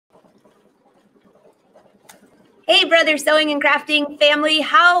Hey, brother sewing and crafting family,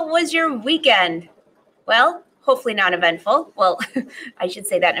 how was your weekend? Well, hopefully not eventful. Well, I should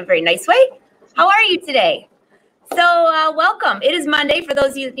say that in a very nice way. How are you today? So welcome. It is Monday for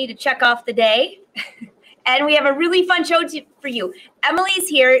those of you that need to check off the day. And we have a really fun show for you. Emily's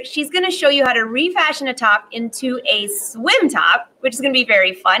here. She's going to show you how to refashion a top into a swim top, which is going to be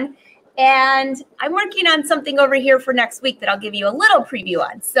very fun. And I'm working on something over here for next week that I'll give you a little preview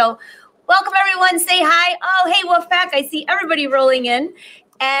on. So welcome, everyone. Say hi. Oh, hey, Wolfpack. I see everybody rolling in.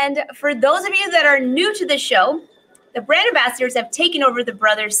 And for those of you that are new to the show, the brand ambassadors have taken over the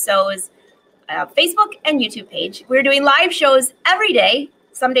Brothers Sews Facebook and YouTube page. We're doing live shows every day,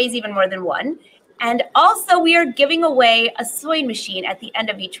 some days even more than one. And also we are giving away a sewing machine at the end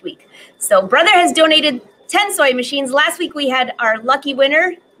of each week. So Brother has donated 10 sewing machines. Last week we had our lucky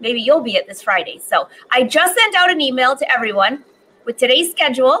winner. Maybe you'll be it this Friday. So I just sent out an email to everyone with today's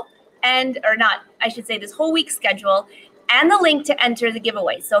schedule I should say this whole week's schedule and the link to enter the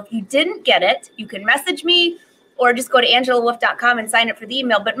giveaway. So if you didn't get it, you can message me or just go to angelawolf.com and sign up for the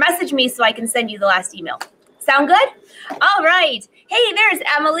email, but message me so I can send you the last email. Sound good? All right. Hey, there's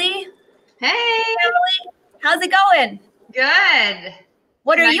Emily. Hey, Emily. How's it going? good.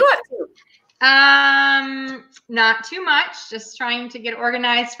 What are you up to? Not too much, just trying to get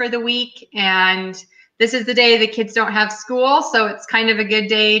organized for the week. And this is the day the kids don't have school, so it's kind of a good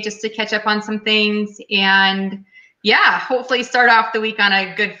day just to catch up on some things and yeah, hopefully start off the week on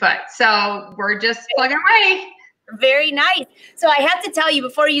a good foot. So we're just plugging away. Very nice. So I have to tell you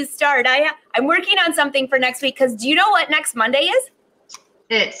before you start, I'm working on something for next week because do you know what next Monday is?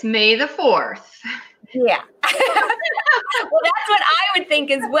 It's May the 4th. Yeah. Well, that's what I would think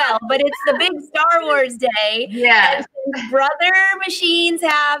as well, but it's the big Star Wars day. Yes. Brother Machines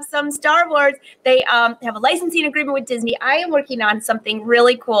have some Star Wars. They have a licensing agreement with Disney. I am working on something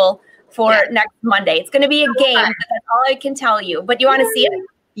really cool for next Monday. It's going to be a game. That's all I can tell you. But you want to see it?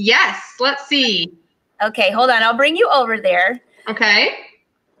 Yes. Let's see. Okay, hold on. I'll bring you over there. Okay.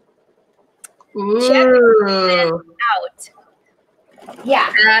 Ooh. Check this out.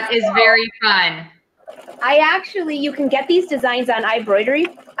 Yeah. That is very fun. You can get these designs on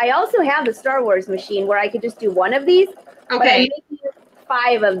iBroidery. I also have a Star Wars machine where I could just do one of these. Okay. But I'm making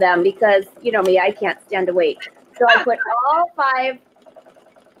 5 of them because, you know me, I can't stand to wait. So I put all 5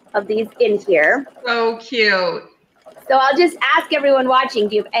 of these in here. So cute. So I'll just ask everyone watching,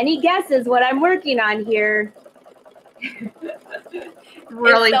 do you have any guesses what I'm working on here?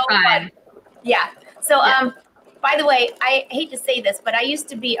 Really fun. Yeah. So, by the way, I hate to say this, but I used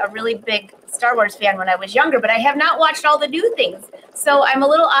to be a really big Star Wars fan when I was younger, but I have not watched all the new things. So I'm a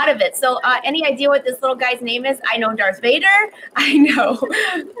little out of it. So any idea what this little guy's name is? I know Darth Vader. I know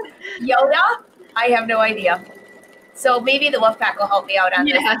Yoda. I have no idea. So maybe the Wolfpack will help me out on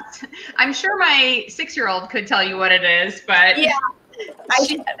this. I'm sure my 6-year-old could tell you what it is, but yeah,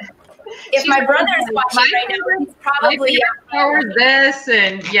 if my brother's watching right now, he's probably this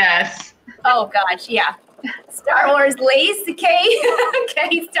and yes. Oh gosh, yeah. Star Wars lace, okay?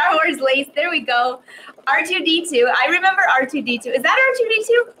 Okay, Star Wars lace. There we go. R2-D2. I remember R2-D2. Is that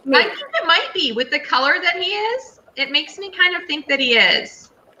R2-D2? I think it might be with the color that he is. It makes me kind of think that he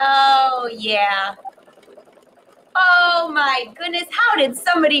is. Oh yeah. Oh my goodness, how did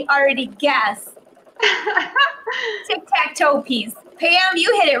somebody already guess? Tic-tac-toe piece. Pam,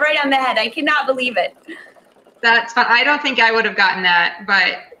 you hit it right on the head. I cannot believe it. That's fun. I don't think I would have gotten that,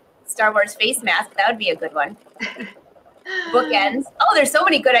 but Star Wars face mask, that would be a good one. Bookends. Oh, there's so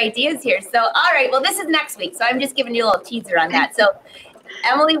many good ideas here. So, all right, well, this is next week, so I'm just giving you a little teaser on that. So,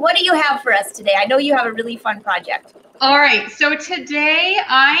 Emily, what do you have for us today? I know you have a really fun project. All right, so today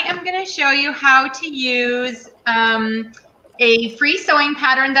I am going to show you how to use a free sewing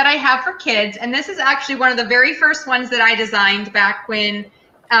pattern that I have for kids. And this is actually one of the very first ones that I designed back when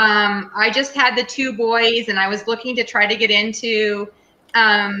I just had the 2 boys and I was looking to try to get into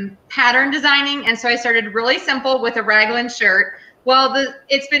pattern designing. And so I started really simple with a raglan shirt. Well,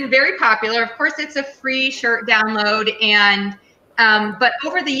 it's been very popular. Of course, it's a free shirt download. And but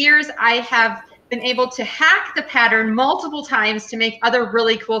over the years, I have been able to hack the pattern multiple times to make other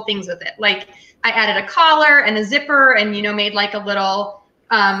really cool things with it. Like I added a collar and a zipper and, you know, made like a little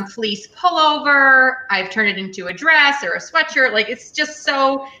fleece pullover. I've turned it into a dress or a sweatshirt. Like it's just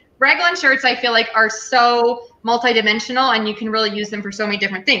so, raglan shirts I feel like are so multidimensional and you can really use them for so many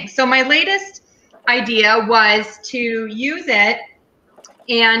different things. So my latest idea was to use it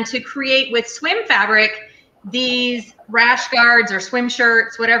and to create with swim fabric these rash guards or swim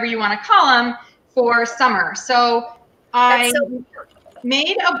shirts, whatever you want to call them, for summer. So I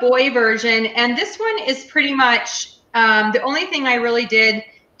made a boy version, and this one is pretty much the only thing I really did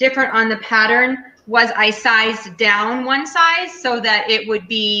different on the pattern was I sized down one size so that it would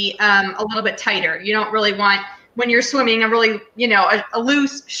be a little bit tighter. You don't really want, when you're swimming, a really, you know, a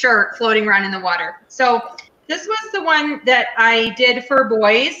loose shirt floating around in the water. So this was the one that I did for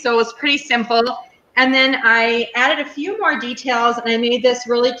boys. So it was pretty simple. And then I added a few more details and I made this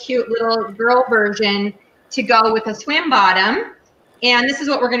really cute little girl version to go with a swim bottom. And this is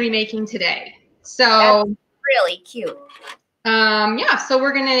what we're going to be making today. So that's really cute. Yeah, so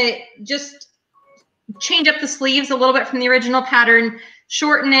we're going to just change up the sleeves a little bit from the original pattern,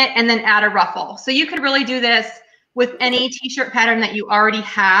 shorten it, and then add a ruffle. So you could really do this with any t-shirt pattern that you already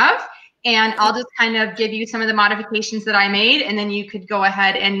have. And I'll just kind of give you some of the modifications that I made, and then you could go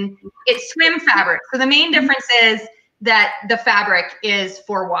ahead and it's swim fabric. So the main difference is that the fabric is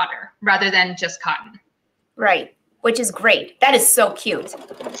for water rather than just cotton. Right, which is great. That is so cute.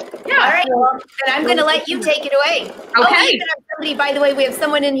 Yeah. All right, well, then I'm going to let you take it away. Okay. Oh, we have somebody, by the way, we have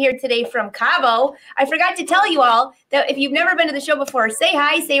someone in here today from Cabo. I forgot to tell you all that if you've never been to the show before, say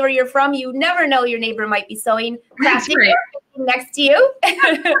hi, say where you're from. You never know your neighbor might be sewing, crafting next to you.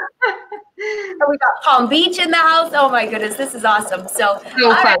 And we got Palm Beach in the house. Oh my goodness, this is awesome. So fun.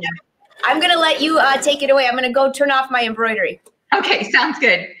 Right, I'm going to let you take it away. I'm going to go turn off my embroidery. Okay, sounds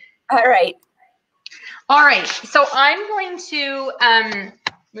good. All right. All right, so I'm going to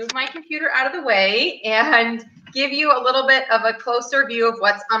move my computer out of the way and give you a little bit of a closer view of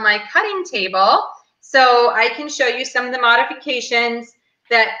what's on my cutting table so I can show you some of the modifications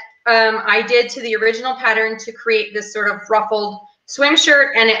that I did to the original pattern to create this sort of ruffled swim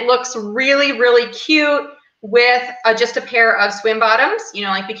shirt, and it looks really, really cute with just a pair of swim bottoms, you know,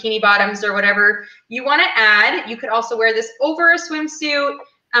 like bikini bottoms or whatever you want to add. You could also wear this over a swimsuit.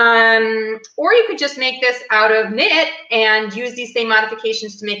 Or you could just make this out of knit and use these same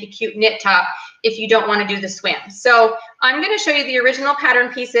modifications to make a cute knit top if you don't want to do the swim. So I'm going to show you the original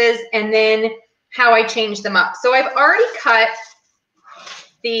pattern pieces and then how I changed them up. So I've already cut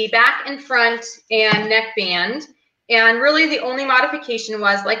the back and front and neck band, and really the only modification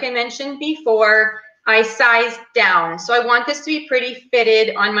was, like I mentioned before, I sized down. So I want this to be pretty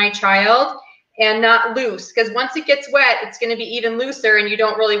fitted on my child and not loose, because once it gets wet, it's going to be even looser and you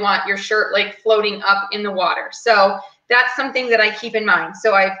don't really want your shirt like floating up in the water. So that's something that I keep in mind.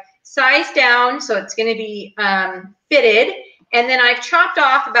 So I've sized down so it's going to be fitted, and then I've chopped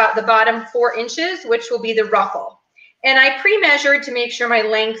off about the bottom 4 inches, which will be the ruffle. And I pre-measured to make sure my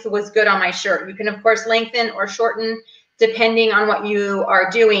length was good on my shirt. You can of course lengthen or shorten depending on what you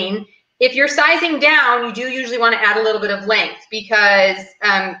are doing. If you're sizing down, you do usually want to add a little bit of length because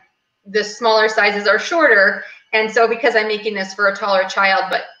the smaller sizes are shorter. And so because I'm making this for a taller child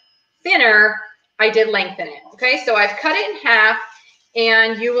but thinner, I did lengthen it. Okay, so I've cut it in half,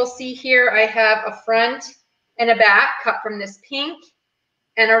 and you will see here I have a front and a back cut from this pink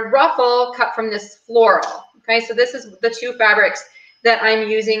and a ruffle cut from this floral. Okay, so this is the 2 fabrics that I'm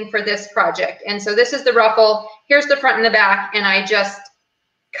using for this project. And so this is the ruffle, here's the front and the back, and I just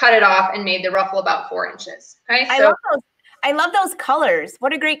cut it off and made the ruffle about 4 inches. Okay, so I love those colors.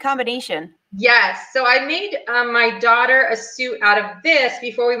 What a great combination. Yes. So I made my daughter a suit out of this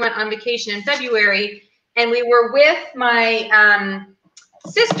before we went on vacation in February. And we were with my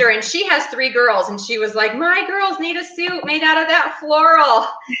sister, and she has 3 girls. And she was like, my girls need a suit made out of that floral.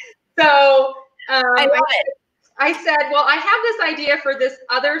 So I love it. I said, well, I have this idea for this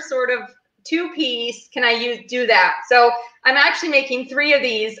other sort of 2-piece. Can I do that? So I'm actually making 3 of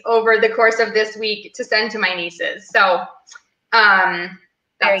these over the course of this week to send to my nieces. So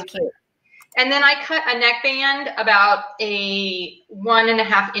very cute. And then I cut a neckband about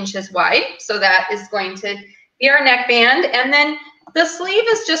 1.5 inches wide. So that is going to be our neckband. And then the sleeve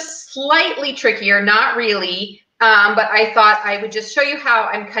is just slightly trickier, not really, but I thought I would just show you how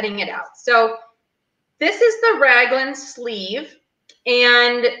I'm cutting it out. So this is the raglan sleeve,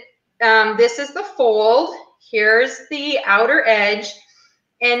 and this is the fold. Here's the outer edge.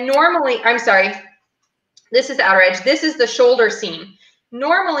 And normally, I'm sorry, this is the outer edge. This is the shoulder seam.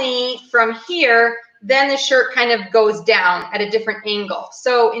 Normally from here, then the shirt kind of goes down at a different angle.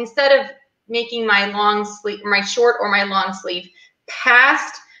 So instead of making my long sleeve, my short or my long sleeve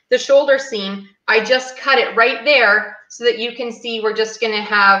past the shoulder seam, I just cut it right there so that you can see we're just going to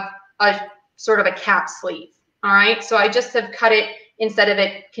have a sort of a cap sleeve. All right, so I just have cut it instead of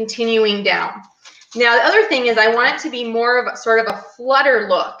it continuing down. Now, the other thing is I want it to be more of a sort of a flutter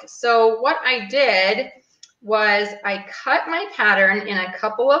look. So what I did was I cut my pattern in a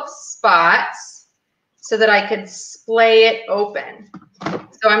couple of spots so that I could splay it open.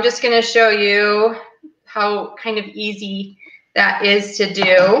 So I'm just going to show you how kind of easy that is to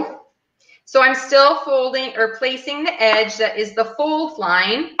do. So I'm still folding or placing the edge that is the fold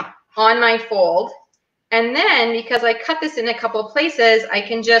line on my fold. And then because I cut this in a couple of places, I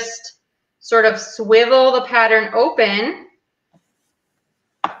can just sort of swivel the pattern open.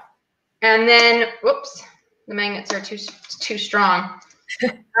 And then, whoops, the magnets are too strong.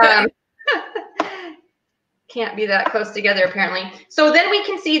 Can't be that close together apparently. So then we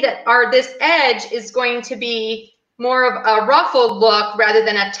can see that this edge is going to be more of a ruffled look rather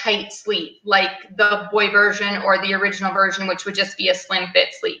than a tight sleeve, like the boy version or the original version, which would just be a slim fit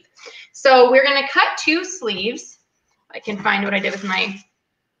sleeve. So we're going to cut 2 sleeves. I can find what I did with my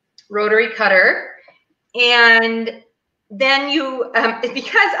rotary cutter. And then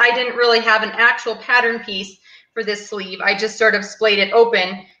because I didn't really have an actual pattern piece for this sleeve, I just sort of splayed it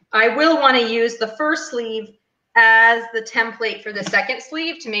open. I will want to use the first sleeve as the template for the second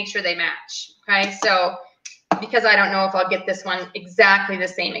sleeve to make sure they match. Okay, so because I don't know if I'll get this one exactly the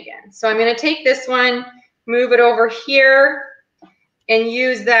same again. So I'm going to take this one, move it over here, and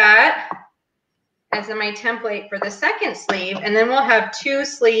use that as my template for the second sleeve. And then we'll have 2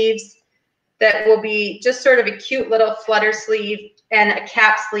 sleeves that will be just sort of a cute little flutter sleeve and a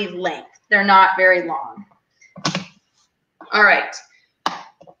cap sleeve length. They're not very long. All right.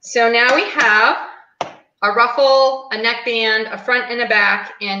 So now we have a ruffle, a neckband, a front and a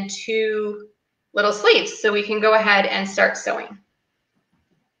back, and 2 little sleeves. So we can go ahead and start sewing.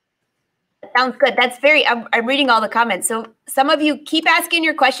 Sounds good. That's I'm reading all the comments. So some of you keep asking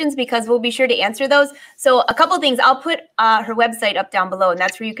your questions because we'll be sure to answer those. So a couple of things, I'll put her website up down below, and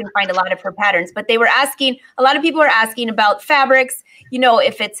that's where you can find a lot of her patterns. But they were asking, a lot of people are asking about fabrics, you know,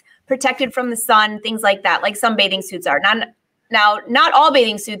 if it's protected from the sun, things like that, like some bathing suits are. Not all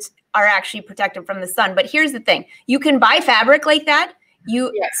bathing suits are actually protected from the sun, but here's the thing. You can buy fabric like that,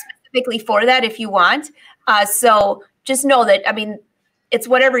 specifically for that if you want. So just know that, I mean, it's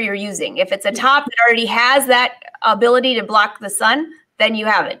whatever you're using. If it's a top that already has that ability to block the sun, then you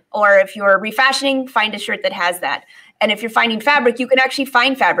have it. Or if you're refashioning, find a shirt that has that. And if you're finding fabric, you can actually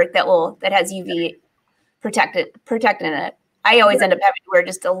find fabric that has UV protectant in it. I always end up having to wear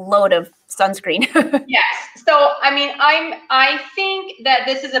just a load of sunscreen. Yes. So, I mean, I think that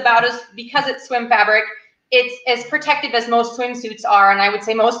this is because it's swim fabric, it's as protective as most swimsuits are. And I would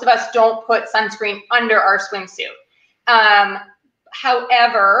say most of us don't put sunscreen under our swimsuit.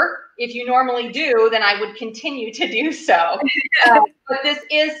 However, if you normally do, then I would continue to do so. But this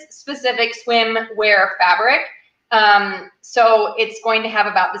is specific swimwear fabric. So it's going to have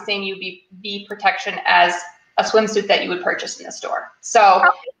about the same UV protection as a swimsuit that you would purchase in the store. So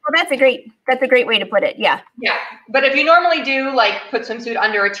well, that's a great way to put it. Yeah. Yeah. But if you normally do like put swimsuit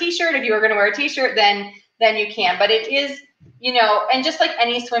under a t-shirt, if you were going to wear a t-shirt, then you can. But it is, you know, and just like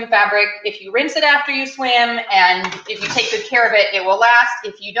any swim fabric, if you rinse it after you swim and if you take good care of it, it will last.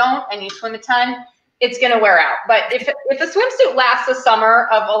 If you don't and you swim a ton, it's going to wear out. But if a swimsuit lasts a summer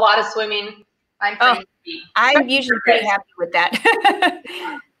of a lot of swimming, I'm usually pretty happy with that.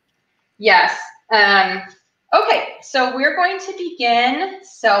 Yes. Okay, so we're going to begin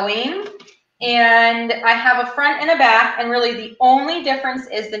sewing, and I have a front and a back, and really the only difference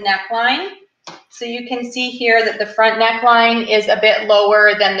is the neckline. So you can see here that the front neckline is a bit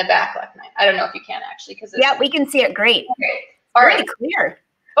lower than the back neckline. I don't know if you can actually, because yeah, we can see it great. Okay, all right, clear.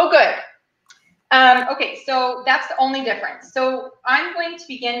 Oh, good. Okay, so that's the only difference. So I'm going to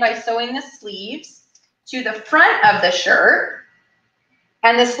begin by sewing the sleeves to the front of the shirt.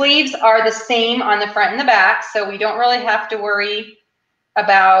 And the sleeves are the same on the front and the back, so we don't really have to worry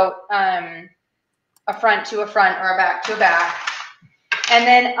about a front to a front or a back to a back. And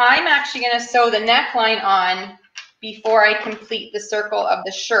then I'm actually going to sew the neckline on before I complete the circle of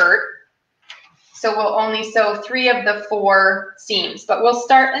the shirt. So we'll only sew 3 of the 4 seams, but we'll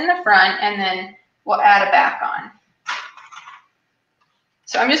start in the front and then we'll add a back on.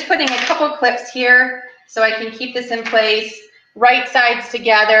 So I'm just putting a couple of clips here so I can keep this in place. Right sides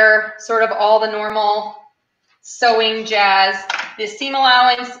together, sort of all the normal sewing jazz. The seam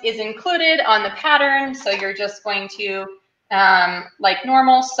allowance is included on the pattern, so you're just going to, like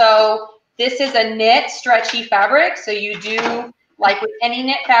normal. So this is a knit stretchy fabric, so you do, like with any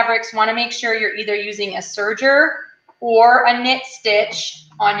knit fabrics, want to make sure you're either using a serger or a knit stitch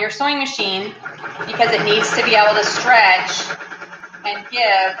on your sewing machine because it needs to be able to stretch and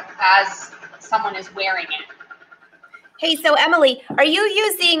give as someone is wearing it. Hey, so Emily, are you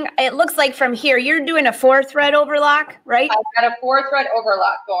using, it looks like from here, you're doing a 4-thread overlock, right? I've got a 4-thread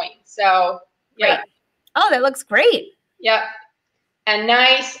overlock going. So, yeah. Great. Oh, that looks great. Yep. And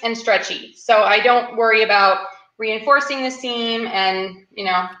nice and stretchy. So I don't worry about reinforcing the seam. And, you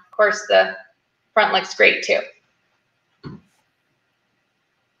know, of course, the front looks great too.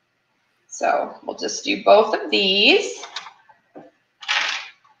 So we'll just do both of these.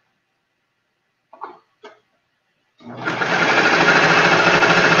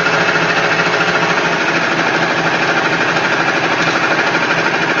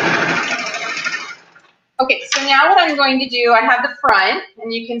 now what I'm going to do, I have the front,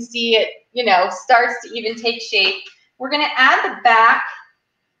 and you can see it, you know, starts to even take shape. We're going to add the back.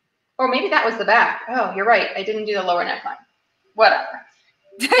 Or maybe that was the back. Oh, you're right. I didn't do the lower neckline. Whatever.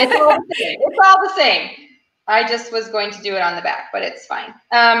 It's all the same. It's all the same. I just was going to do it on the back, but it's fine.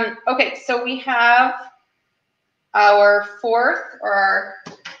 Okay, so we have our fourth or our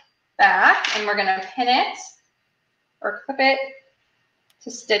back, and we're going to pin it or clip it to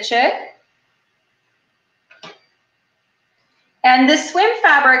stitch it. And this swim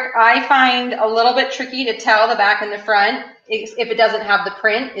fabric, I find a little bit tricky to tell the back and the front. If it doesn't have the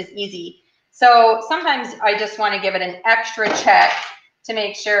print, is easy. So sometimes I just want to give it an extra check to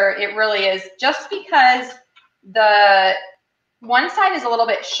make sure it really is, just because the one side is a little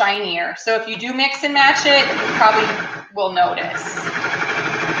bit shinier. So if you do mix and match it, you probably will notice.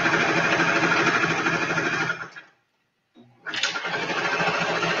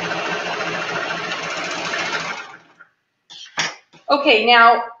 Okay,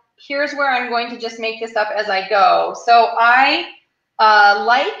 now here's where I'm going to just make this up as I go. So I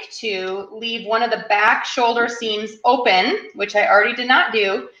like to leave one of the back shoulder seams open, which I already did not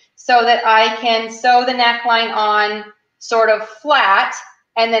do, so that I can sew the neckline on sort of flat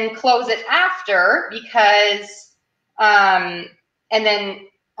and then close it after, because, and then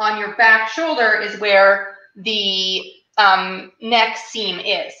on your back shoulder is where the neck seam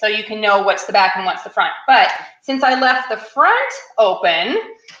is. So you can know what's the back and what's the front. But since I left the front open,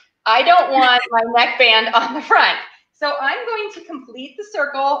 I don't want my neckband on the front. So I'm going to complete the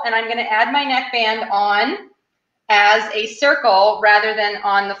circle, and I'm going to add my neckband on as a circle rather than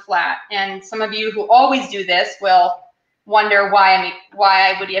on the flat. And some of you who always do this will wonder why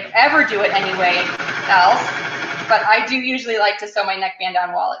I would ever do it anyway else. But I do usually like to sew my neckband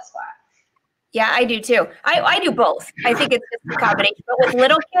on while it's flat. Yeah, I do too. I do both. I think it's just a combination. But with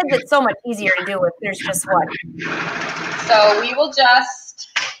little kids, it's so much easier to do if there's just one. So we will just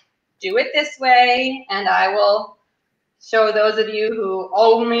do it this way, and I will show those of you who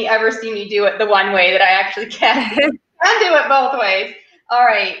only ever see me do it the one way that I actually can do it both ways. All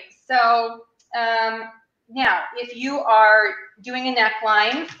right, so now if you are doing a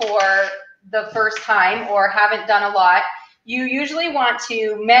neckline for the first time or haven't done a lot, you usually want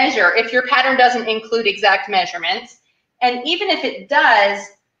to measure if your pattern doesn't include exact measurements. And even if it does,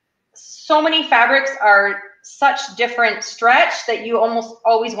 so many fabrics are such different stretch that you almost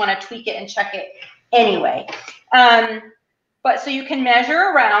always want to tweak it and check it anyway. But so you can measure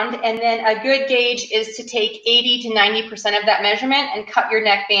around, and then a good gauge is to take 80 to 90% of that measurement and cut your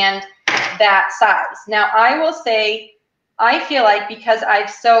neckband that size. Now I will say, I feel like because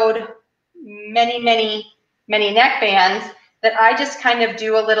I've sewed many neckbands, that I just kind of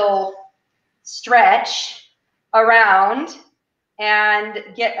do a little stretch around and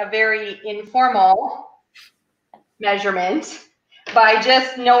get a very informal measurement by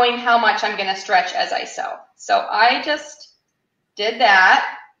just knowing how much I'm going to stretch as I sew. So I just did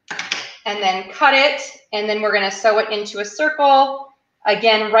that and then cut it, and then we're going to sew it into a circle.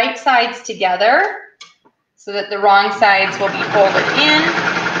 Again, right sides together so that the wrong sides will be folded in.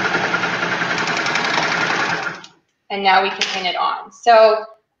 And now we can pin it on. So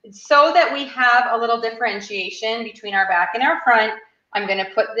that we have a little differentiation between our back and our front, I'm going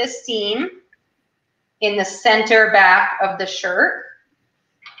to put this seam in the center back of the shirt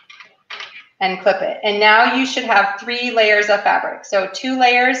and clip it. And now you should have 3 layers of fabric. So 2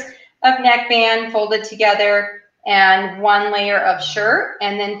 layers of neckband folded together and 1 layer of shirt.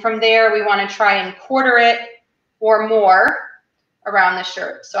 And then from there, we want to try and quarter it or more around the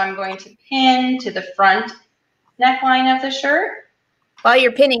shirt. So I'm going to pin to the front neckline of the shirt. While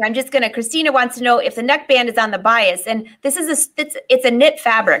you're pinning, I'm just gonna, Christina wants to know if the neckband is on the bias, and this is it's a knit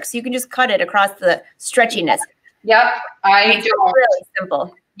fabric, so you can just cut it across the stretchiness. Yep, I do. Really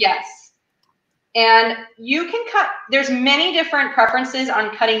simple. Yes, and you can cut. There's many different preferences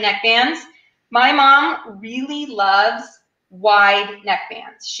on cutting neckbands. My mom really loves wide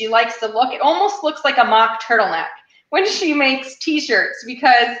neckbands. She likes the look. It almost looks like a mock turtleneck when she makes t-shirts,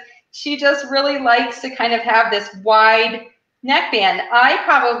 because she just really likes to kind of have this wide neckband. I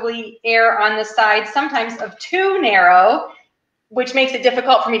probably err on the side sometimes of too narrow, which makes it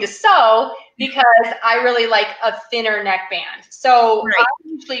difficult for me to sew because I really like a thinner neckband. So right. I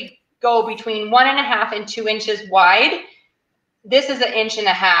usually go between 1.5 and 2 inches wide. This is 1.5 inches,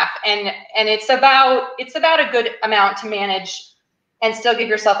 and it's about a good amount to manage and still give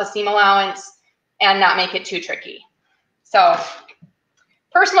yourself a seam allowance and not make it too tricky. So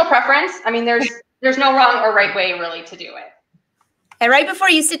personal preference. I mean, there's no wrong or right way really to do it. And right before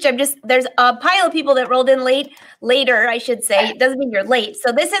you stitch, there's a pile of people that rolled in later, I should say. It doesn't mean you're late.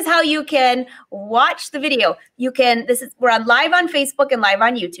 So this is how you can watch the video. We're on live on Facebook and live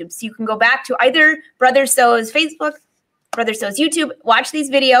on YouTube. So you can go back to either Brother Sew's Facebook, Brother Sew's YouTube, watch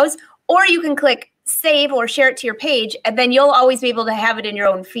these videos, or you can click save or share it to your page, and then you'll always be able to have it in your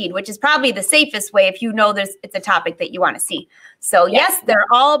own feed, which is probably the safest way if you know it's a topic that you want to see. So yes, they'll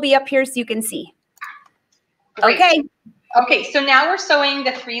all be up here so you can see. Great. Okay, so now we're sewing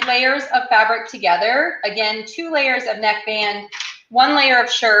the 3 layers of fabric together. Again, 2 layers of neckband, 1 layer of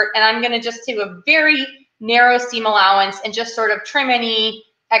shirt, and I'm going to just do a very narrow seam allowance and just sort of trim any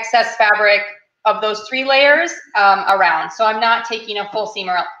excess fabric of those 3 layers around. So I'm not taking a full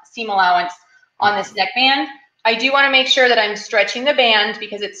seam allowance on this neckband. I do want to make sure that I'm stretching the band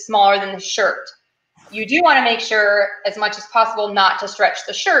because it's smaller than the shirt. You do want to make sure as much as possible not to stretch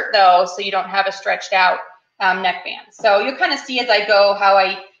the shirt though, so you don't have a stretched out neckband. So you'll kind of see as I go how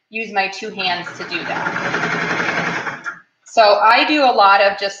I use my 2 hands to do that. So I do a lot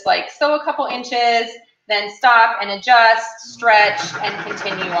of just like sew a couple inches, then stop and adjust, stretch, and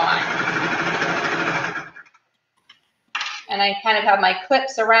continue on. And I kind of have my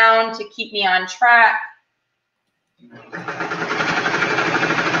clips around to keep me on track.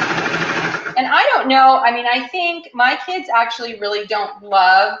 And I don't know, I mean, I think my kids actually really don't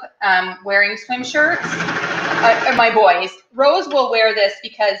love wearing swim shirts. My boys. Rose will wear this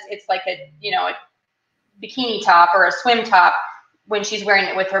because it's like a bikini top or a swim top when she's wearing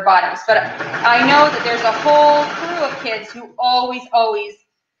it with her bottoms. But I know that there's a whole crew of kids who always,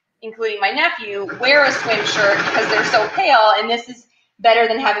 including my nephew, wear a swim shirt because they're so pale, and this is better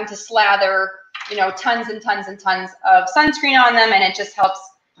than having to slather, tons and tons and tons of sunscreen on them, and it just helps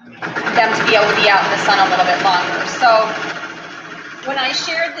them to be able to be out in the sun a little bit longer. So when I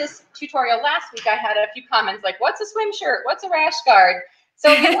shared this tutorial last week, I had a few comments like, what's a swim shirt? What's a rash guard?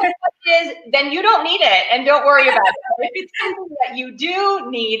 So if what it is, then you don't need it and don't worry about it. If it's something that you do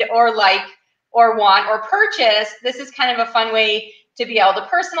need or like or want or purchase, this is kind of a fun way to be able to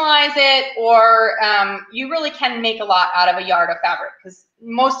personalize it, or you really can make a lot out of a yard of fabric because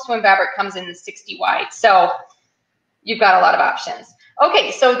most swim fabric comes in 60 wide. So you've got a lot of options.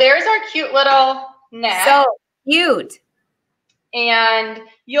 Okay, so there's our cute little neck. So cute. And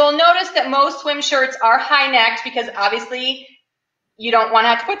you'll notice that most swim shirts are high necked because obviously you don't want to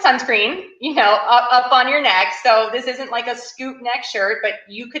have to put sunscreen, up on your neck. So this isn't like a scoop neck shirt, but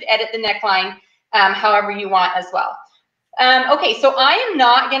you could edit the neckline however you want as well. Okay, so I am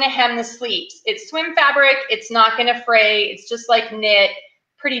not going to hem the sleeves. It's swim fabric. It's not going to fray. It's just like knit,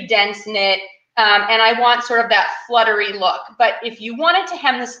 pretty dense knit. And I want sort of that fluttery look. But if you wanted to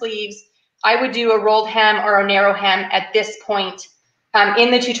hem the sleeves, I would do a rolled hem or a narrow hem at this point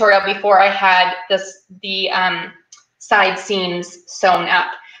in the tutorial before I had the side seams sewn up.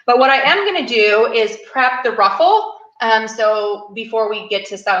 But what I am going to do is prep the ruffle so before we get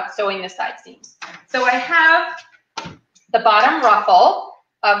to sewing the side seams. So I have the bottom ruffle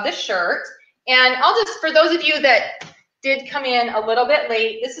of the shirt, and I'll just, for those of you that did come in a little bit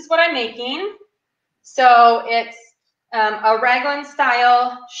late, this is what I'm making. So it's a raglan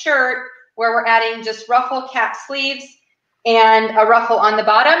style shirt where we're adding just ruffle cap sleeves and a ruffle on the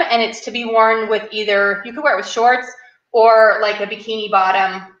bottom, and it's to be worn with either, you could wear it with shorts or like a bikini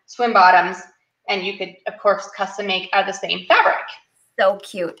bottom, swim bottoms, and you could, of course, custom make out of the same fabric. So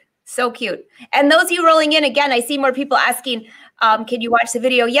cute. So cute. And those of you rolling in, again, I see more people asking, can you watch the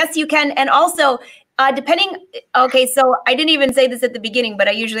video? Yes, you can. And also, okay, so I didn't even say this at the beginning, but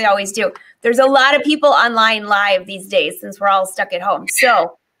I usually always do. There's a lot of people online live these days since we're all stuck at home.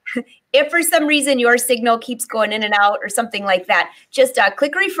 So if for some reason your signal keeps going in and out or something like that, just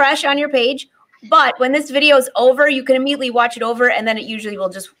click refresh on your page. But when this video is over, you can immediately watch it over, and then it usually will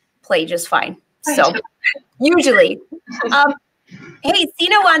just play just fine. So usually. Hey,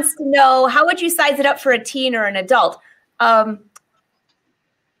 Sina wants to know, how would you size it up for a teen or an adult?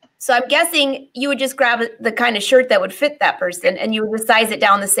 So I'm guessing you would just grab the kind of shirt that would fit that person, and you would just size it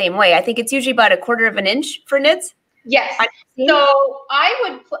down the same way. I think it's usually about 1/4 inch for knits. Yes. So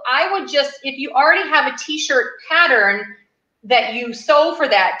I would just, if you already have a t-shirt pattern that you sew for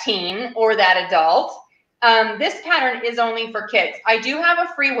that teen or that adult, this pattern is only for kids. I do have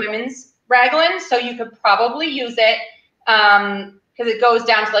a free women's raglan, so you could probably use it because it goes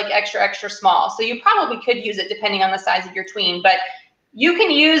down to like extra, extra small. So you probably could use it depending on the size of your tween, but you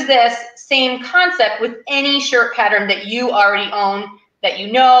can use this same concept with any shirt pattern that you already own, that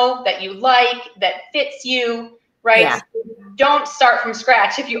you know, that you like, that fits you, right? Yeah. So don't start from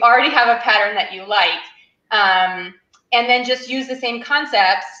scratch if you already have a pattern that you like. And then just use the same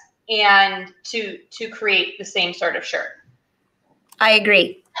concepts and to create the same sort of shirt. I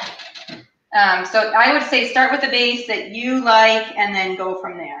agree. So I would say start with the base that you like and then go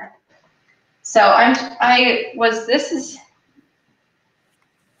from there. So this is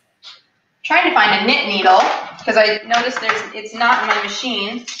trying to find a knit needle because I noticed it's not in my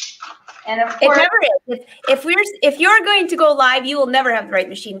machine. And of course, it never is. If you're going to go live, you will never have the right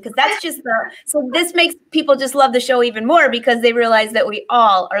machine because that's just so this makes people just love the show even more because they realize that we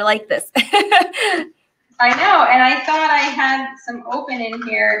all are like this. I know, and I thought I had some open in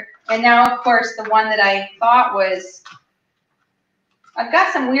here, and now of course the one that I thought was, I've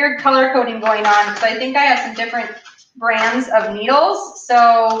got some weird color coding going on because I think I have some different brands of needles.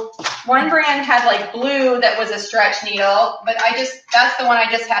 So one brand had like blue that was a stretch needle, but that's the one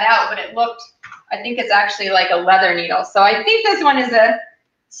I just had out, but it looked, I think it's actually like a leather needle. So I think this one is a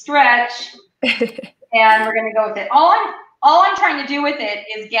stretch and we're gonna go with it. All I'm trying to do with it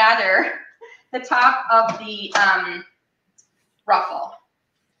is gather the top of the ruffle.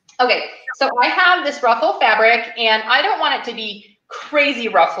 Okay, so I have this ruffle fabric and I don't want it to be crazy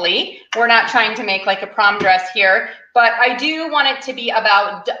ruffly. We're not trying to make like a prom dress here, but I do want it to be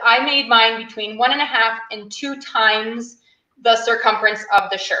about, I made mine between 1.5 and 2 times the circumference of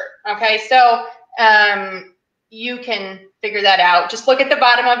the shirt. Okay, so you can figure that out. Just look at the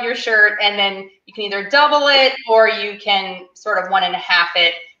bottom of your shirt and then you can either double it or you can sort of 1.5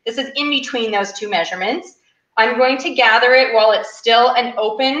 it. This is in between those 2 measurements. I'm going to gather it while it's still an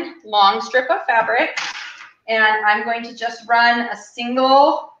open long strip of fabric. And I'm going to just run a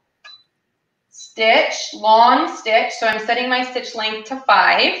single stitch, long stitch. So I'm setting my stitch length to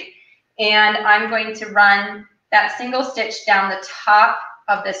 5. And I'm going to run that single stitch down the top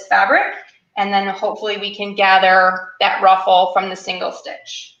of this fabric. And then hopefully we can gather that ruffle from the single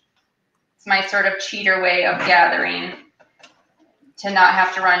stitch. It's my sort of cheater way of gathering, to not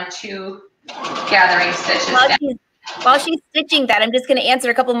have to run 2 gathering stitches. While she's stitching that, I'm just going to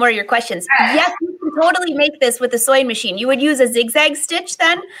answer a couple more of your questions. Yes, you can totally make this with a sewing machine. You would use a zigzag stitch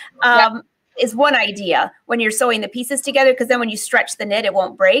then, is one idea when you're sewing the pieces together, because then when you stretch the knit, it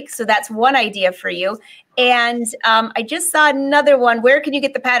won't break. So that's one idea for you. And I just saw another one. Where can you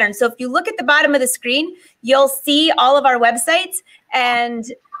get the pattern? So if you look at the bottom of the screen, you'll see all of our websites, and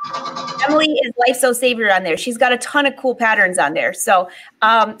Emily is Life So Savior on there. She's got a ton of cool patterns on there. So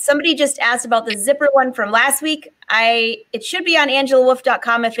somebody just asked about the zipper one from last week. It should be on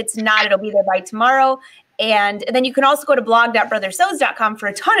angelawolf.com. If it's not, it'll be there by tomorrow. And then you can also go to blog.brothersews.com for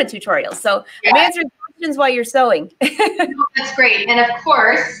a ton of tutorials. So I'm answering questions while you're sewing. That's great. And of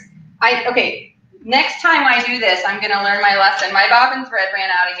course, okay, next time I do this, I'm going to learn my lesson. My bobbin thread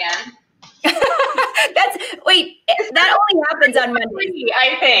ran out again. Wait, that only happens on Monday,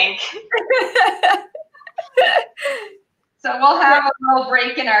 I think. So we'll have a little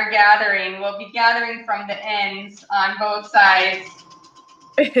break in our gathering. We'll be gathering from the ends on both sides.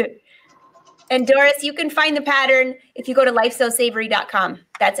 And Doris, you can find the pattern if you go to lifesosavory.com.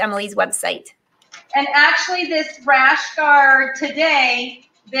 That's Emily's website. And actually this rash guard today,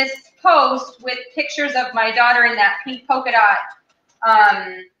 this post with pictures of my daughter in that pink polka dot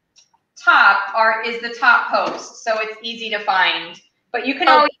top is the top post, so it's easy to find. But you can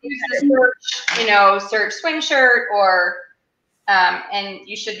always use the search, search swing shirt, or and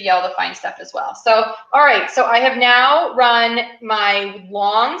you should be able to find stuff as well. So, all right, so I have now run my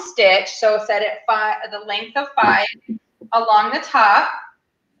long stitch, so set it the length of 5 along the top,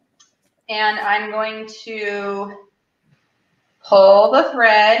 and I'm going to pull the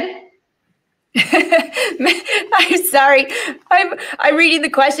thread. I'm sorry. I'm reading the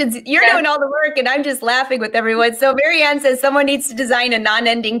questions. You're doing all the work, and I'm just laughing with everyone. So Marianne says someone needs to design a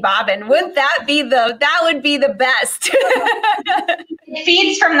non-ending bobbin. Wouldn't that would be the best? It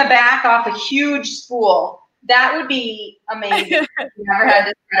feeds from the back off a huge spool. That would be amazing. We never had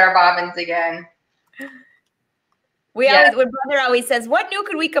to thread our bobbins again. When Brother always says, "What new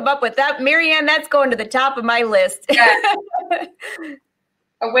could we come up with?" That Marianne, that's going to the top of my list. Yeah.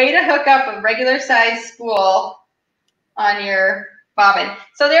 A way to hook up a regular size spool on your bobbin.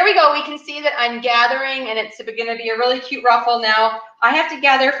 So there we go. We can see that I'm gathering, and it's going to be a really cute ruffle. Now I have to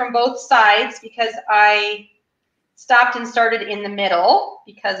gather from both sides because I stopped and started in the middle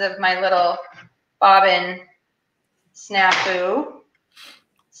because of my little bobbin snafu.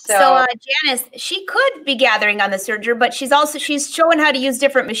 So Janice, she could be gathering on the serger, but she's showing how to use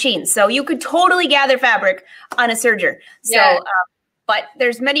different machines. So you could totally gather fabric on a serger. So, but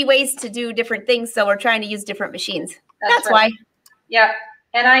there's many ways to do different things. So we're trying to use different machines. That's right. why. Yeah.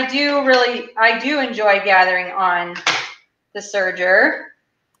 And I do enjoy gathering on the serger.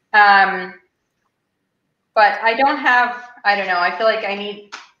 But I don't know. I feel like I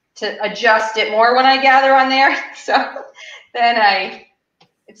need to adjust it more when I gather on there. So then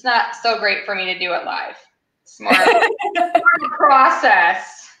it's not so great for me to do it live. It's more of a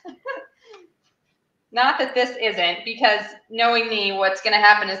process. Not that this isn't, because knowing me, what's going to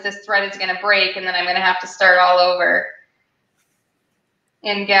happen is this thread is going to break, and then I'm going to have to start all over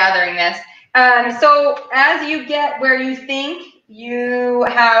in gathering this. So as you get where you think you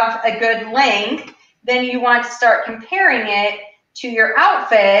have a good length, then you want to start comparing it to your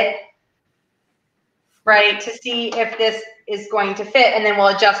outfit, right, to see if this is going to fit, and then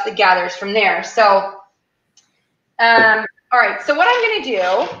we'll adjust the gathers from there. So, all right, so what I'm going to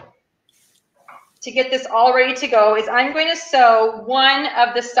do to get this all ready to go is I'm going to sew one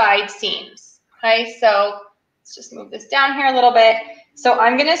of the side seams. Okay, so let's just move this down here a little bit. So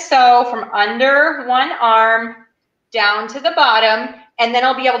I'm going to sew from under one arm down to the bottom, and then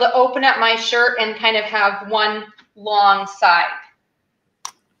I'll be able to open up my shirt and kind of have one long side.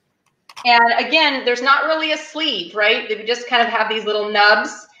 And again, there's not really a sleeve, right? We just kind of have these little nubs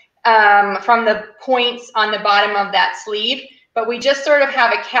from the points on the bottom of that sleeve, but we just sort of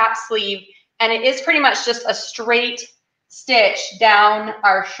have a cap sleeve, and it is pretty much just a straight stitch down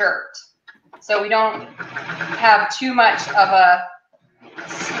our shirt. So we don't have too much of a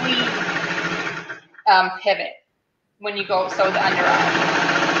sleeve pivot when you go sew the underarm.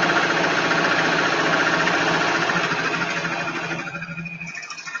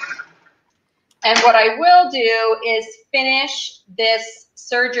 And what I will do is finish this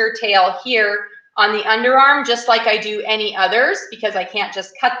serger tail here on the underarm just like I do any others, because I can't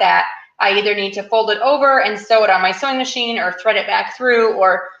just cut that. I either need to fold it over and sew it on my sewing machine, or thread it back through,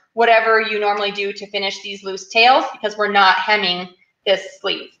 or whatever you normally do to finish these loose tails, because we're not hemming this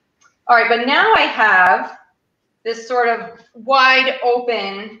sleeve. All right, but now I have this sort of wide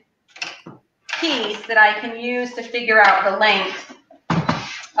open piece that I can use to figure out the length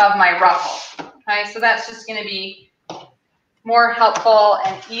of my ruffle. Okay, so that's just going to be more helpful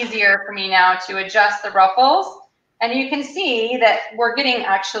and easier for me now to adjust the ruffles. And you can see that we're getting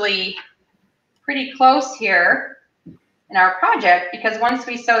actually pretty close here in our project, because once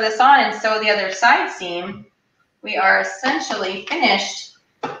we sew this on and sew the other side seam, we are essentially finished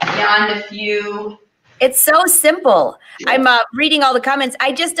beyond a few. It's so simple. I'm reading all the comments.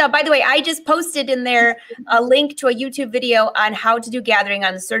 I just, by the way, I just posted in there a link to a YouTube video on how to do gathering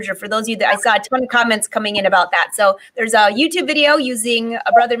on the serger. For those of you that I saw a ton of comments coming in about that. So there's a YouTube video using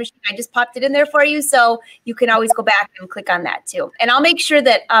a Brother machine. I just popped it in there for you. So you can always go back and click on that too. And I'll make sure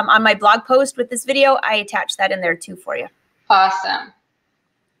that on my blog post with this video, I attach that in there too for you. Awesome.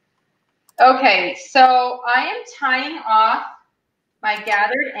 Okay, so I am tying off my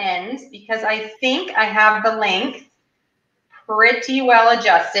gathered ends because I think I have the length pretty well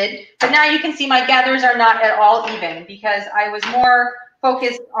adjusted. But now you can see my gathers are not at all even, because I was more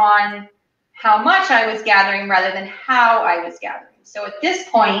focused on how much I was gathering rather than how I was gathering. So at this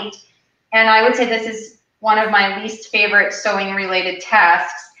point, and I would say this is one of my least favorite sewing related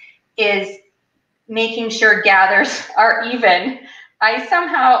tasks, is making sure gathers are even. I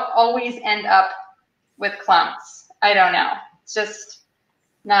somehow always end up with clumps. I don't know. It's just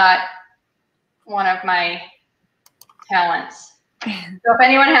not one of my talents. So if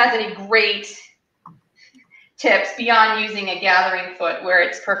anyone has any great tips beyond using a gathering foot where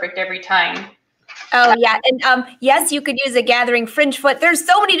it's perfect every time. Oh yeah, and yes, you could use a gathering fringe foot. There's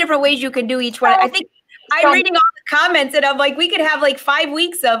so many different ways you can do each one. I think I'm reading all the comments and I'm like, we could have like 5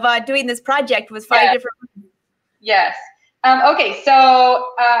 weeks of doing this project with 5 different. Yes. Okay, so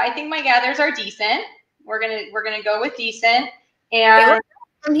I think my gathers are decent. We're gonna go with decent. And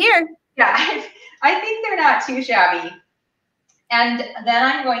from here, yeah, I think they're not too shabby. And then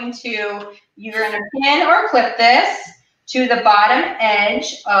I'm going to, you're going to pin or clip this to the bottom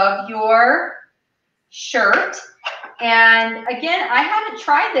edge of your shirt. And again, I haven't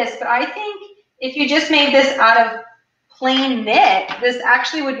tried this, but I think if you just made this out of plain knit, this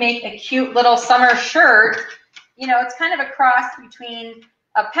actually would make a cute little summer shirt. You know, it's kind of a cross between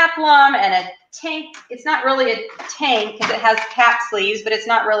a peplum and a tank. It's not really a tank because it has cap sleeves, but it's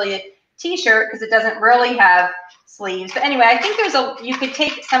not really a t-shirt because it doesn't really have sleeves. But anyway, I think you could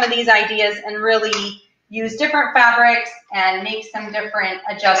take some of these ideas and really use different fabrics and make some different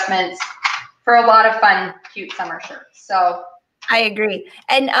adjustments for a lot of fun, cute summer shirts. So I agree.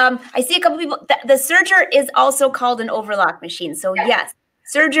 And I see a couple people, the serger is also called an overlock machine. So yes,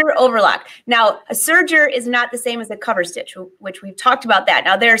 serger overlock. Now, a serger is not the same as a cover stitch, which we've talked about that.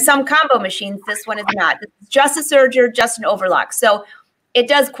 Now, there are some combo machines. This one is not. This is just a serger, just an overlock. So it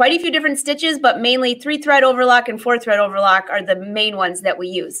does quite a few different stitches, but mainly 3-thread overlock and 4-thread overlock are the main ones that we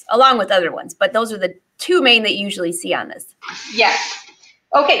use, along with other ones. But those are the two main that you usually see on this. Yes.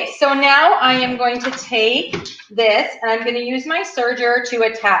 Okay, so now I am going to take this and I'm going to use my serger to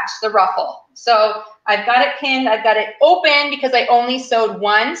attach the ruffle. So I've got it pinned, I've got it open because I only sewed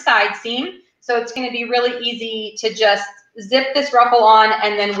one side seam. So it's going to be really easy to just zip this ruffle on,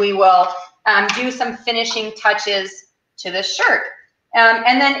 and then we will do some finishing touches to this shirt.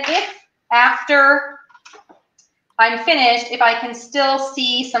 And then if after I'm finished, if I can still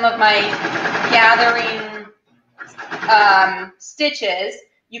see some of my gathering stitches,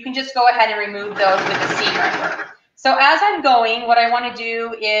 you can just go ahead and remove those with a seam ripper. So as I'm going, what I want to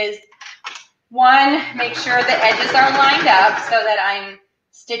do is, one, make sure the edges are lined up so that I'm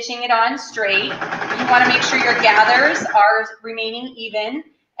stitching it on straight. You want to make sure your gathers are remaining even.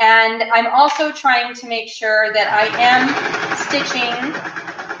 And I'm also trying to make sure that I am stitching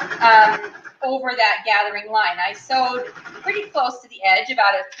over that gathering line. I sewed pretty close to the edge,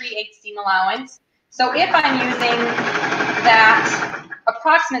 about a 3/8 seam allowance. So if I'm using that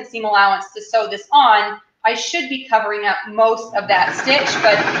approximate seam allowance to sew this on, I should be covering up most of that stitch,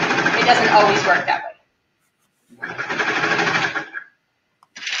 but it doesn't always work that way.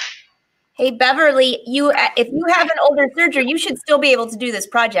 Hey, Beverly, if you have an older serger, you should still be able to do this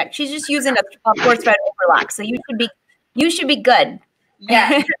project. She's just using a force fed overlock, so you should be good.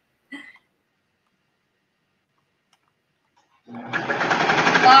 Yeah.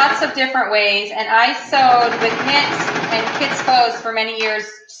 Lots of different ways, and I sewed with knits and kids' clothes for many years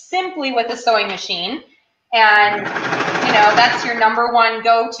simply with a sewing machine, and you know, that's your number one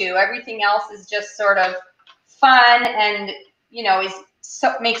go-to. Everything else is just sort of fun and, you know,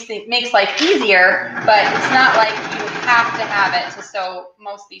 makes life easier, but it's not like you have to have it to sew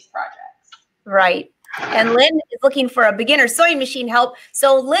most of these projects. Right. And Lynn is looking for a beginner sewing machine help.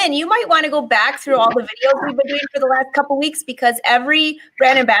 So Lynn, you might want to go back through all the videos we've been doing for the last couple of weeks, because every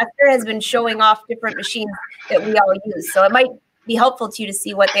brand ambassador has been showing off different machines that we all use. So it might be helpful to you to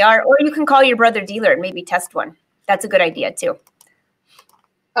see what they are, or you can call your brother dealer and maybe test one. That's a good idea too.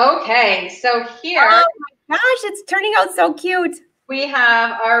 Okay, so here. Oh my gosh, it's turning out so cute. We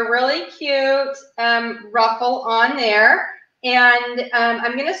have our really cute ruffle on there. And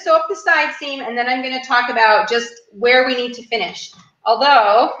I'm going to sew up the side seam, and then I'm going to talk about just where we need to finish.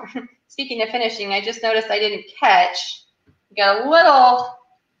 Although, speaking of finishing, I just noticed I didn't catch. Got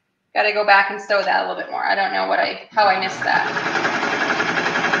to go back and sew that a little bit more. I don't know how I missed that.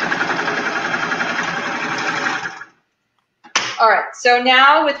 All right, so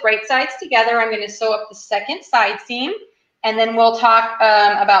now with right sides together, I'm going to sew up the second side seam, and then we'll talk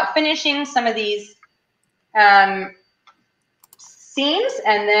about finishing some of these seams,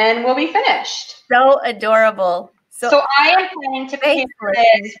 and then we'll be finished. So adorable. So I am planning to pair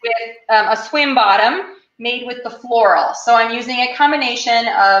this with a swim bottom made with the floral. So I'm using a combination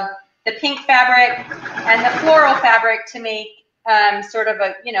of the pink fabric and the floral fabric to make sort of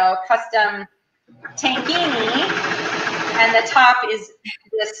a, you know, custom tankini. And the top is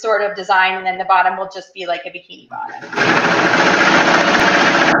this sort of design, and then the bottom will just be like a bikini bottom.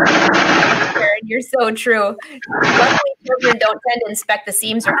 You're so true. Luckily, children don't tend to inspect the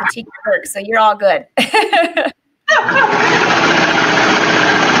seams or critique your work, so you're all good. I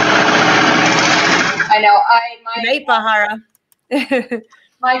know. Great, Bahara.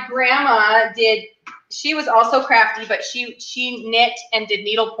 My grandma she was also crafty, but she knit and did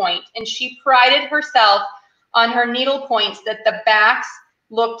needlepoint, and she prided herself on her needle points that the backs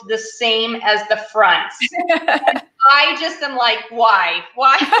looked the same as the fronts. I just am like, why?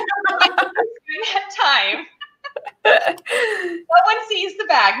 Why during that time? No one sees the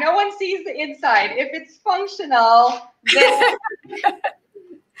back. No one sees the inside. If it's functional, then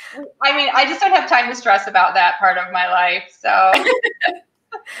I mean, I just don't have time to stress about that part of my life. So,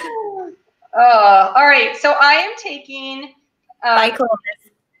 all right. So I am taking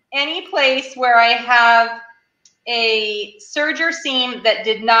any place where I have a serger seam that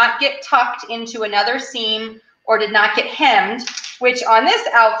did not get tucked into another seam or did not get hemmed, which on this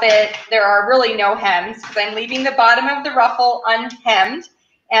outfit, there are really no hems because I'm leaving the bottom of the ruffle unhemmed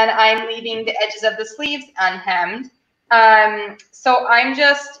and I'm leaving the edges of the sleeves unhemmed. So I'm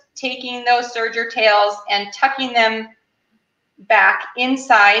just taking those serger tails and tucking them back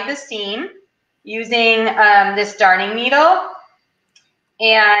inside the seam using this darning needle,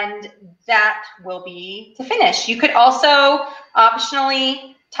 and that will be to finish. You could also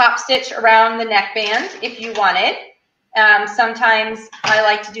optionally top stitch around the neckband if you wanted. Sometimes I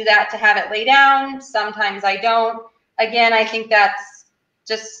like to do that to have it lay down. Sometimes I don't. Again, I think that's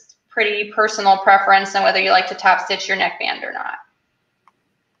just pretty personal preference on whether you like to top stitch your neckband or not.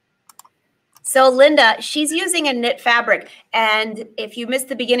 So Linda, she's using a knit fabric. And if you missed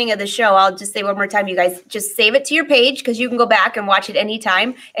the beginning of the show, I'll just say one more time, you guys just save it to your page because you can go back and watch it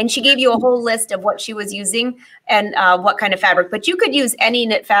anytime. And she gave you a whole list of what she was using and what kind of fabric. But you could use any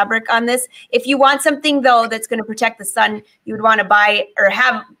knit fabric on this. If you want something, though, that's going to protect the sun, you would want to buy or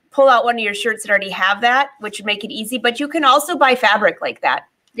pull out one of your shirts that already have that, which would make it easy. But you can also buy fabric like that.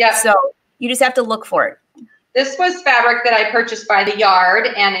 Yeah. So you just have to look for it. This was fabric that I purchased by the yard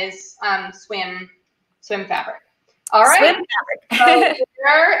and is swim fabric. All right. Swim fabric. So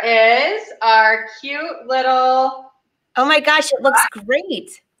here is our cute little. Oh my gosh, it looks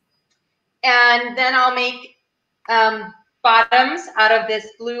great. And then I'll make bottoms out of this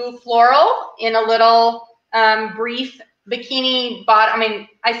blue floral in a little brief bikini bottom. I mean,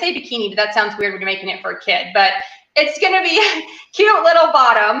 I say bikini, but that sounds weird when you're making it for a kid. But it's going to be a cute little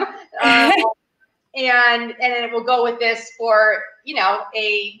bottom. And it will go with this for, you know,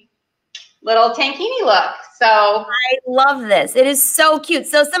 a little tankini look. So I love this. It is so cute.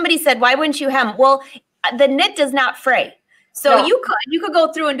 So somebody said, why wouldn't you hem? Well, the knit does not fray. So no. you could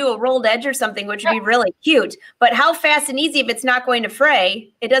go through and do a rolled edge or something, which would be really cute. But how fast and easy, if it's not going to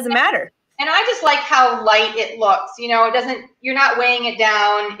fray, it doesn't matter. And I just like how light it looks. You know, you're not weighing it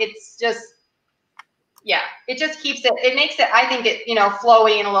down. It's just, yeah, it just keeps it, makes it, I think it, you know,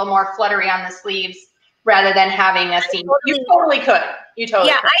 flowy and a little more fluttery on the sleeves rather than having a seam. You totally could. You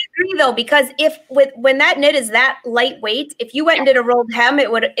totally could. I agree though, because when that knit is that lightweight, if you went and did a rolled hem, it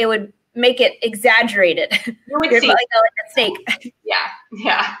would make it exaggerated. You would see. Like a snake.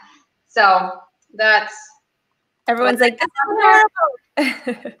 Yeah. So that's. Everyone's like, that's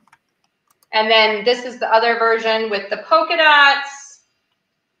horrible. And then this is the other version with the polka dots.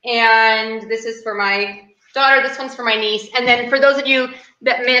 And this is for my daughter. This one's for my niece. And then for those of you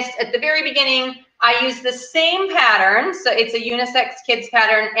that missed at the very beginning, I used the same pattern. So it's a unisex kids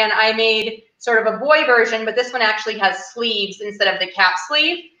pattern. And I made sort of a boy version, but this one actually has sleeves instead of the cap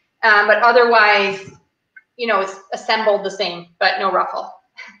sleeve. But otherwise, you know, it's assembled the same, but no ruffle.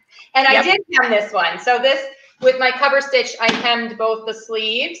 And I did hem this one. So this, with my cover stitch, I hemmed both the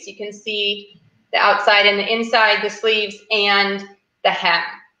sleeves. You can see the outside and the inside, the sleeves and the hem.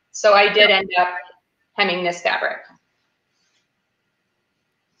 So I did end up hemming this fabric.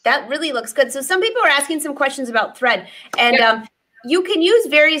 That really looks good. So some people are asking some questions about thread. And you can use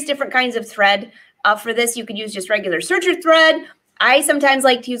various different kinds of thread. For this, you could use just regular serger thread. I sometimes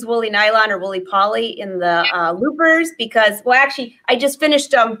like to use woolly nylon or woolly poly in the loopers because, well, actually, I just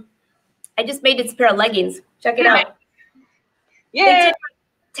finished, I just made this pair of leggings. Check it out. Yeah. It took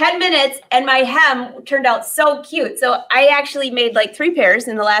 10 minutes and my hem turned out so cute. So I actually made like 3 pairs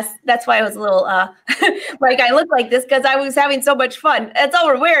in the last, that's why I was a little, like I look like this because I was having so much fun. That's all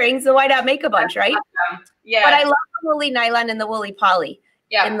we're wearing. So why not make a bunch, right? Yeah. But I love the woolly nylon and the woolly poly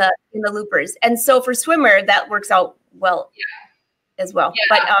in the loopers. And so for swimwear, that works out well as well.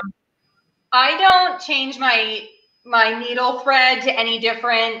 Yeah. But I don't change my needle thread to any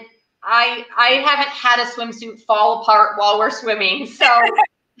different. I haven't had a swimsuit fall apart while we're swimming, so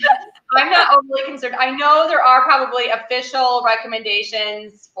I'm not overly concerned. I know there are probably official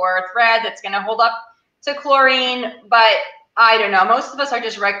recommendations for thread that's going to hold up to chlorine, but I don't know. Most of us are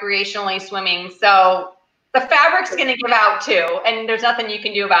just recreationally swimming, so the fabric's going to give out too, and there's nothing you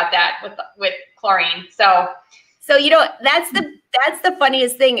can do about that with chlorine. So you know, that's the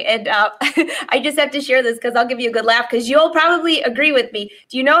funniest thing. And I just have to share this because I'll give you a good laugh because you'll probably agree with me.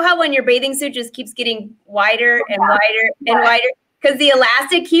 Do you know how when your bathing suit just keeps getting wider and wider and wider because the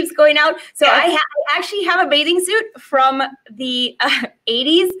elastic keeps going out? So I actually have a bathing suit from the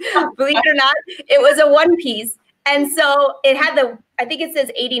 80s, believe it or not. It was a one piece. And so it had I think it says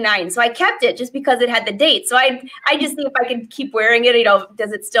 89. So I kept it just because it had the date. So I just see if I can keep wearing it, you know,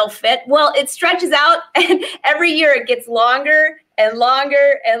 does it still fit? Well, it stretches out and every year it gets longer and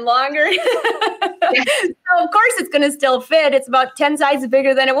longer and longer. So of course it's going to still fit. It's about 10 sizes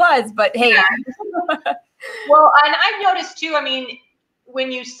bigger than it was, but hey. Well, and I've noticed too, I mean,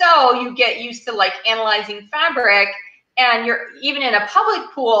 when you sew, you get used to like analyzing fabric and you're even in a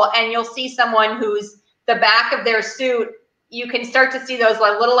public pool and you'll see someone who's the back of their suit, you can start to see those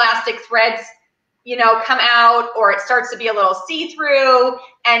like little elastic threads, you know, come out, or it starts to be a little see-through,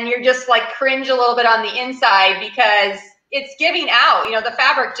 and you're just like cringe a little bit on the inside because it's giving out. You know, the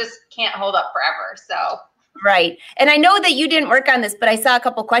fabric just can't hold up forever. So right. And I know that you didn't work on this, but I saw a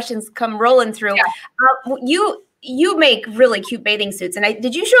couple questions come rolling through. Yeah. You make really cute bathing suits, and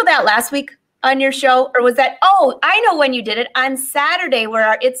did you show that last week on your show, or was that? Oh, I know when you did it on Saturday, where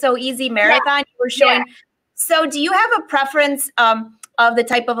our It's So Easy marathon. You were showing. Yeah. So do you have a preference of the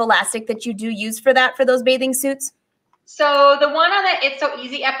type of elastic that you do use for those bathing suits? So the one on the It's So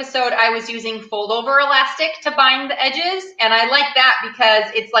Easy episode, I was using fold over elastic to bind the edges. And I like that because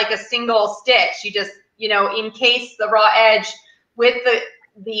it's like a single stitch. You just, you know, encase the raw edge with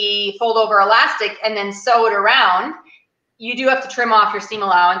the fold over elastic and then sew it around. You do have to trim off your seam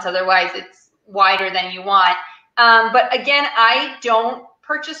allowance, otherwise it's wider than you want. But again, I don't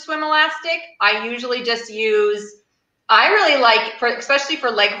purchase swim elastic. I usually just use, I really like, especially for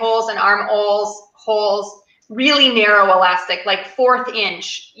leg holes and arm holes, really narrow elastic, like 1/4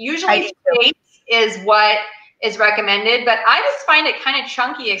 inch. Usually 8 is what is recommended, but I just find it kind of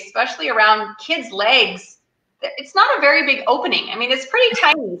chunky, especially around kids' legs. It's not a very big opening. I mean, it's pretty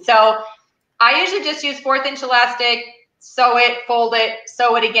tiny. So I usually just use 1/4 inch elastic, sew it, fold it,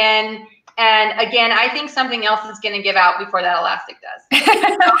 sew it again. And again, I think something else is going to give out before that elastic does.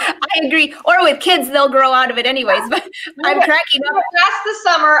 I agree. Or with kids, they'll grow out of it anyways. But I'm cracking up. Past the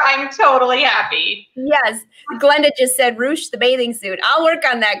summer, I'm totally happy. Yes. Glenda just said, "Ruche the bathing suit." I'll work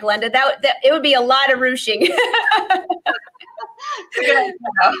on that, Glenda. That it would be a lot of ruching.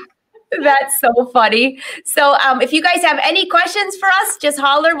 That's so funny. So if you guys have any questions for us, just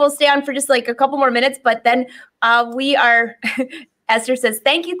holler. We'll stay on for just like a couple more minutes, but then we are... Esther says,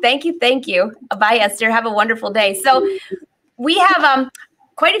 thank you, thank you, thank you. Bye, Esther. Have a wonderful day. So we have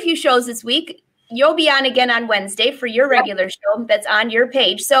quite a few shows this week. You'll be on again on Wednesday for your regular show that's on your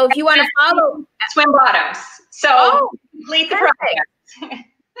page. So if you want to follow... Swim bottoms. So complete the project.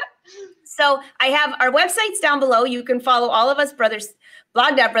 So I have our websites down below. You can follow all of us,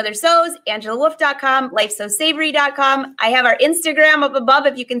 blog.brothersews, angelawolf.com, lifesosavory.com. I have our Instagram up above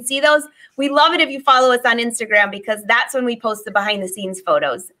if you can see those. We love it if you follow us on Instagram because that's when we post the behind the scenes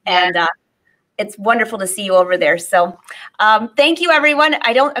photos. And it's wonderful to see you over there. So thank you, everyone.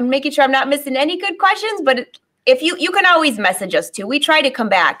 I'm making sure I'm not missing any good questions, but if you can always message us too. We try to come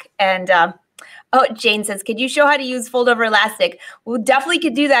back. And oh, Jane says, could you show how to use fold over elastic? We definitely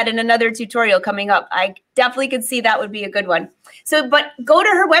could do that in another tutorial coming up. I definitely could see that would be a good one. So, but go to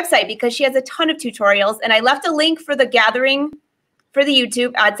her website because she has a ton of tutorials. And I left a link for the gathering for the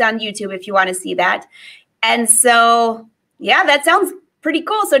YouTube. It's on YouTube if you want to see that. And so, yeah, that sounds pretty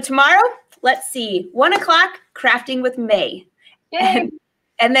cool. So tomorrow, let's see, 1 o'clock, Crafting with May. Yay.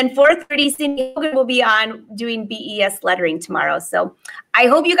 And then 4:30, Cindy Hogan will be on doing BES lettering tomorrow. So I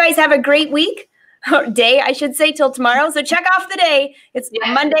hope you guys have a great week. Or day, I should say, till tomorrow. So check off the day. It's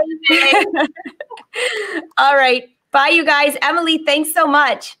Monday. All right. Bye, you guys. Emily, thanks so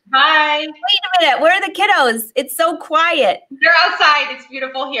much. Bye. Wait a minute. Where are the kiddos? It's so quiet. They're outside. It's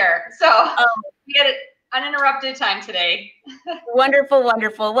beautiful here. So we had an uninterrupted time today. Wonderful,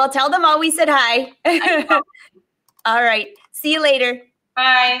 wonderful. Well, tell them all we said hi. All right. See you later.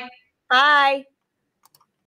 Bye. Bye.